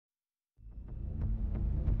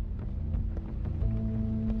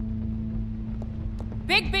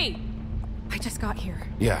Bigby! I just got here.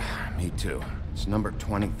 Yeah, me too. It's number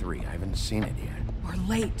 23. I haven't seen it yet. We're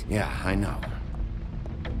late. Yeah, I know.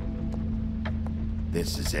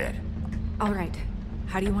 This is it. All right.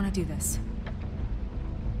 How do you want to do this?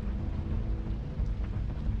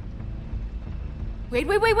 Wait!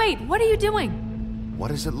 What are you doing? What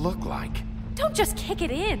does it look like? Don't just kick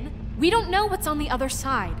it in. We don't know what's on the other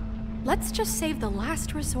side. Let's just save the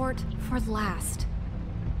last resort for last.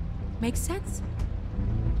 Make sense?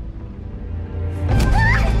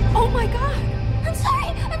 Oh my god! I'm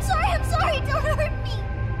sorry! Don't hurt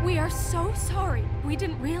me! We are so sorry. We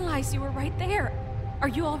didn't realize you were right there. Are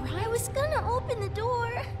you alright? I was gonna open the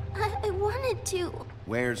door. I wanted to.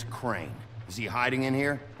 Where's Crane? Is he hiding in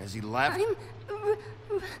here? Has he left?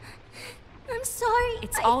 I'm sorry.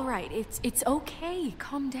 It's all right. It's okay.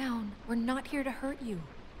 Calm down. We're not here to hurt you.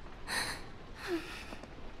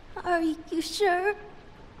 Are you sure?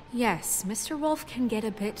 Yes, Mr. Wolf can get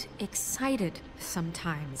a bit excited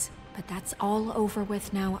sometimes, but that's all over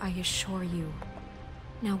with now, I assure you.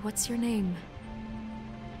 Now, what's your name?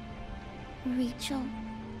 Rachel.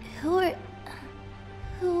 Who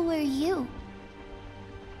are you?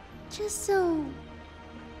 Just so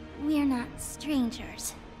we're not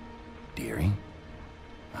strangers. Dearie,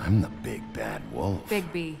 I'm the big bad wolf.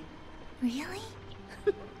 Bigby. Really?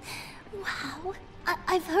 Wow.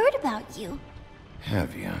 I've heard about you.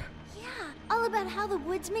 Have you? Yeah, all about how the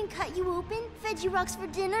woodsman cut you open, fed you rocks for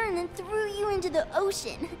dinner, and then threw you into the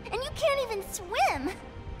ocean. And you can't even swim!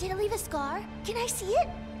 Did it leave a scar? Can I see it?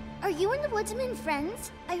 Are you and the woodsman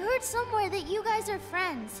friends? I heard somewhere that you guys are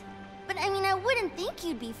friends. But I mean, I wouldn't think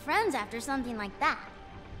you'd be friends after something like that.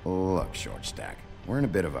 Look, Short Stack, we're in a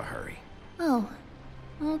bit of a hurry. Oh,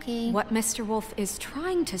 okay. What Mr. Wolf is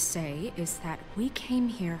trying to say is that we came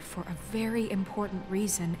here for a very important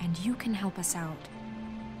reason, and you can help us out.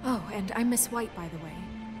 Oh, and I'm Miss White, by the way.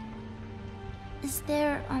 Is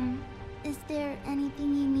there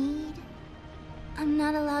anything you need? I'm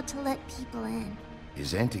not allowed to let people in.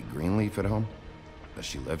 Is Aunty Greenleaf at home? Does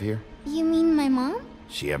she live here? You mean my mom?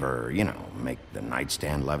 She ever, make the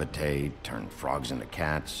nightstand levitate, turn frogs into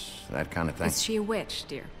cats, that kind of thing? Is she a witch,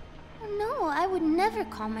 dear? No, I would never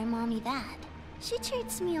call my mommy that. She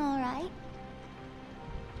treats me all right.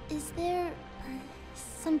 Is there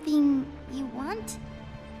something you want?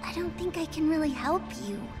 I don't think I can really help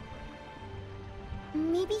you.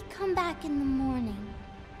 Maybe come back in the morning.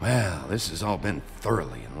 Well, this has all been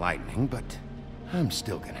thoroughly enlightening, but I'm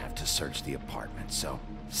still gonna have to search the apartment, so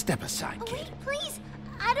step aside, kid. Wait, please!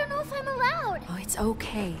 I don't know if I'm allowed! Oh, it's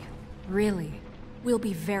okay. Really. We'll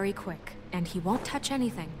be very quick, and he won't touch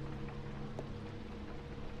anything.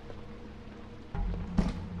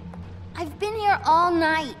 I've been here all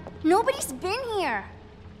night. Nobody's been here.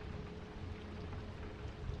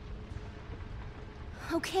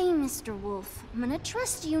 Okay, Mr. Wolf. I'm gonna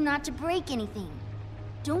trust you not to break anything.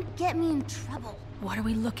 Don't get me in trouble. What are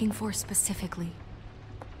we looking for specifically?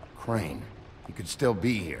 Crane, he could still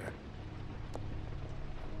be here.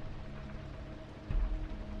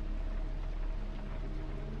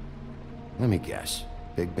 Let me guess.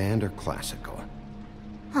 Big band or classical?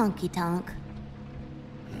 Honky tonk.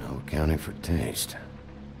 No accounting for taste.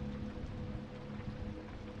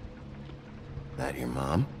 That your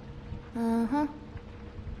mom? Uh-huh.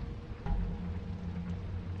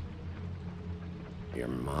 Your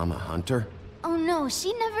mom a hunter? Oh no,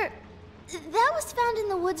 she never... That was found in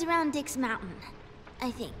the woods around Dick's Mountain,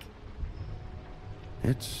 I think.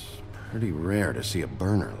 It's pretty rare to see a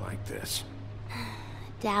burner like this.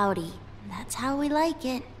 Dowdy. That's how we like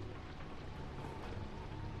it.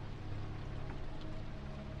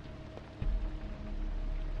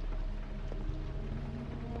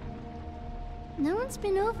 No one's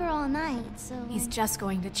been over all night, so... He's just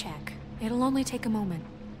going to check. It'll only take a moment.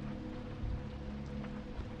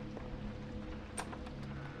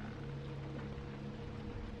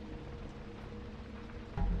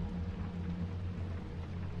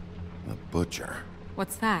 The butcher.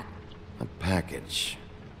 What's that? A package.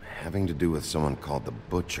 Having to do with someone called the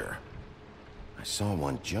Butcher. I saw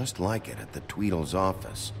one just like it at the Tweedle's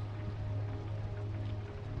office.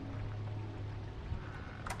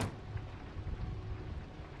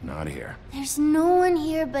 Not here. There's no one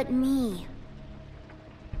here but me.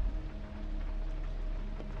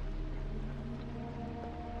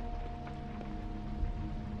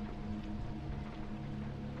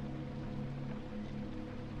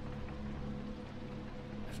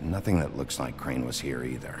 There's nothing that looks like Crane was here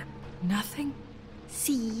either. Nothing?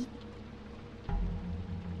 See?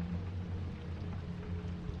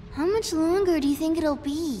 How much longer do you think it'll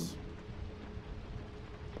be?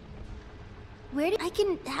 I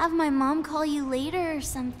can have my mom call you later or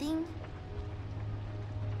something.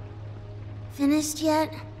 Finished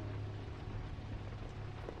yet?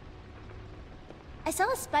 I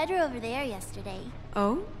saw a spider over there yesterday.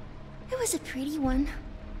 Oh? It was a pretty one.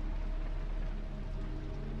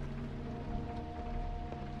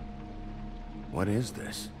 What is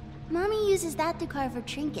this? Mommy uses that to carve her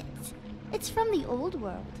trinkets. It's from the old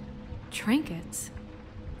world. Trinkets?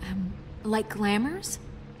 Like glamours?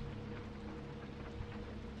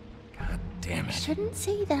 God damn it. Shouldn't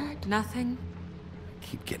say that. Nothing?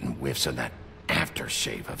 Keep getting whiffs of that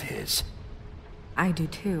aftershave of his. I do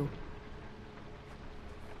too.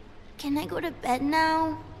 Can I go to bed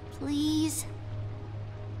now? Please?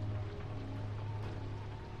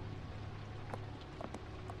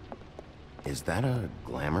 Is that a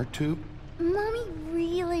glamour tube? Mommy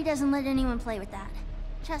really doesn't let anyone play with that.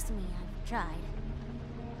 Trust me, I've tried.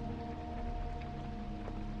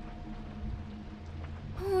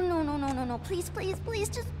 Oh, no. Please,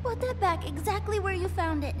 just put that back exactly where you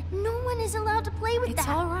found it. No one is allowed to play with that. It's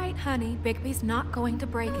all right, honey. Bigby's not going to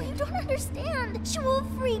break No, it. you don't understand. She will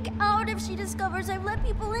freak out if she discovers I've let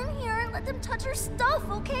people in here and let them touch her stuff,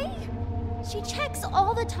 okay? She checks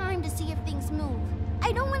all the time to see if things move.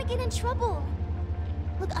 I don't want to get in trouble.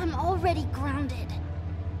 Look, I'm already grounded.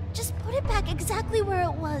 Just put it back exactly where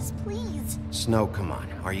it was, please. Snow, come on.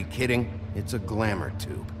 Are you kidding? It's a glamour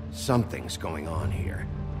tube. Something's going on here.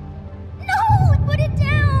 No! Put it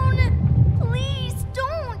down! Please,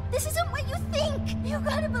 don't! This isn't what you think! You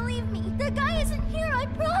gotta believe me. The guy isn't here, I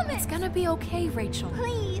promise! It's gonna be okay, Rachel.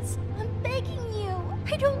 Please, I'm begging you.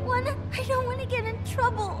 I don't wanna get in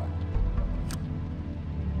trouble.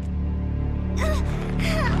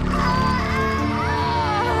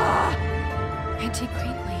 Aunty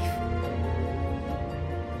Greenleaf.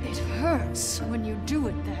 It hurts when you do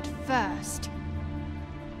it that fast.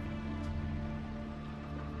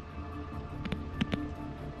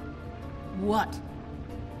 What?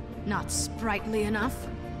 Not sprightly enough?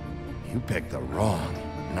 You picked the wrong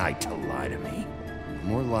night to lie to me. No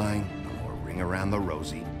more lying, no more ring around the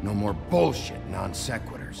rosy, no more bullshit non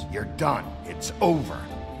sequiturs. You're done. It's over.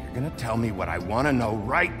 You're gonna tell me what I want to know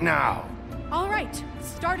right now. All right,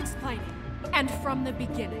 start explaining. And from the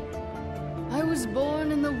beginning. I was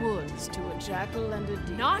born in the woods to a jackal and a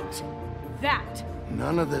deer. Not that.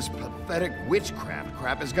 None of this pathetic witchcraft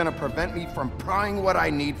crap is gonna prevent me from prying what I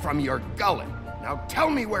need from your gullet. Now tell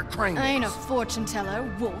me where Crane is. I ain't a fortune teller,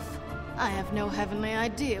 Wolf. I have no heavenly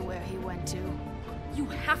idea where he went to. You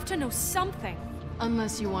have to know something.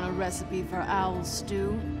 Unless you want a recipe for owl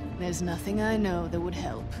stew, there's nothing I know that would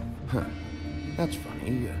help. Huh. That's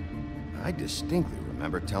funny. I distinctly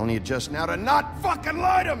remember telling you just now to not fucking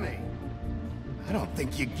lie to me! I don't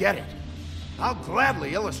think you get it. I'll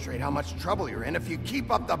gladly illustrate how much trouble you're in if you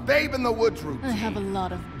keep up the babe in the woods routine. I have a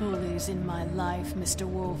lot of bullies in my life, Mr.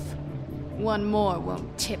 Wolf. One more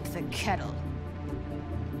won't tip the kettle.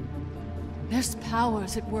 There's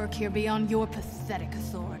powers at work here beyond your pathetic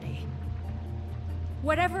authority.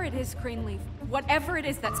 Whatever it is, Greenleaf, whatever it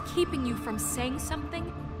is that's keeping you from saying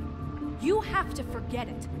something, you have to forget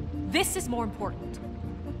it. This is more important.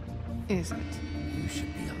 Is it? You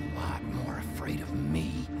should be a lot more afraid of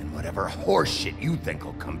me and whatever horseshit you think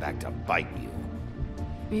will come back to bite you.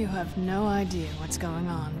 You have no idea what's going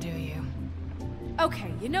on, do you?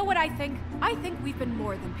 Okay, you know what I think? I think we've been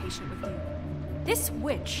more than patient with you. This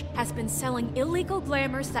witch has been selling illegal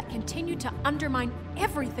glamours that continue to undermine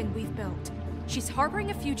everything we've built. She's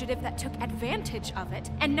harboring a fugitive that took advantage of it,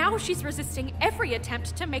 and now she's resisting every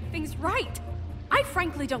attempt to make things right. I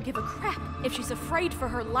frankly don't give a crap if she's afraid for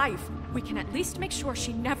her life. We can at least make sure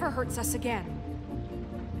she never hurts us again.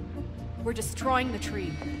 We're destroying the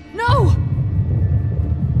tree. No!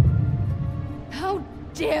 How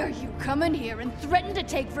dare you come in here and threaten to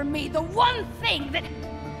take from me the one thing that...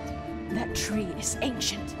 That tree is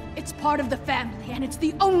ancient. It's part of the family, and it's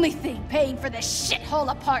the only thing paying for this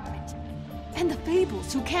shithole apartment. And the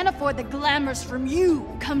Fables, who can't afford the glamours from you,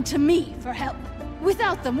 come to me for help.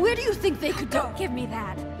 Without them, where do you think they could go? Don't give me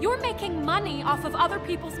that. You're making money off of other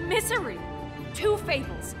people's misery. 2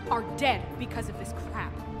 Fables are dead because of this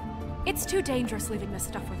crap. It's too dangerous leaving this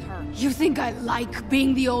stuff with her. You think I like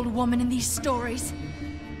being the old woman in these stories?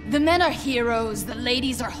 The men are heroes, the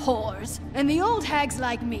ladies are whores, and the old hags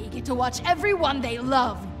like me get to watch everyone they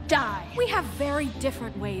love die. We have very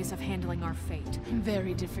different ways of handling our fate.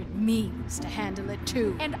 Very different means to handle it,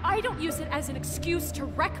 too. And I don't use it as an excuse to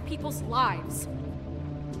wreck people's lives.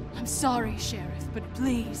 I'm sorry, Sheriff, but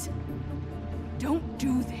please, don't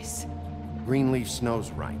do this. Greenleaf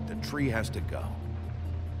Snow's right. The tree has to go.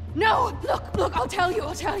 No! Look, I'll tell you.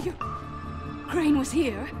 Crane was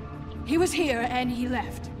here. He was here and he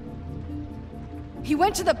left. He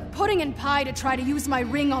went to the pudding and pie to try to use my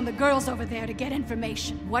ring on the girls over there to get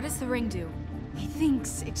information. What does the ring do? He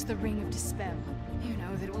thinks it's the ring of dispel. You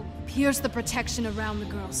know, that it will pierce the protection around the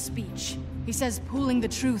girls' speech. He says pulling the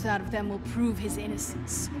truth out of them will prove his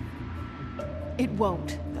innocence. It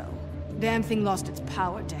won't, though. Damn thing lost its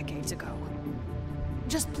power decades ago.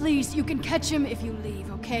 Just please, you can catch him if you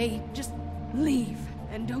leave, okay? Just leave,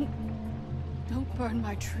 and don't burn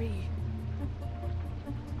my tree.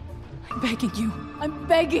 I'm begging you. I'm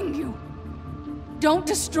begging you. Don't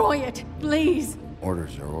destroy it, please.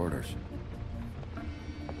 Orders are orders.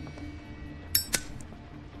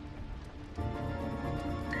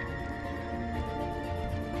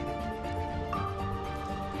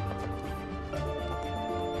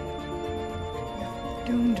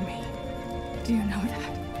 Doomed me. Do you know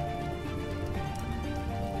that?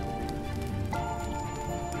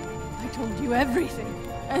 I told you everything,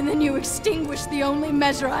 and then you extinguished the only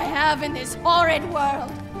measure I have in this horrid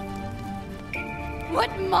world.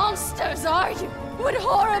 What monsters are you? What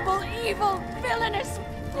horrible, evil, villainous,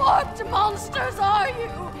 warped monsters are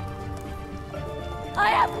you? I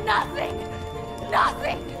have nothing!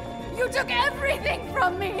 Nothing! You took everything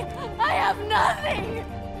from me! I have nothing!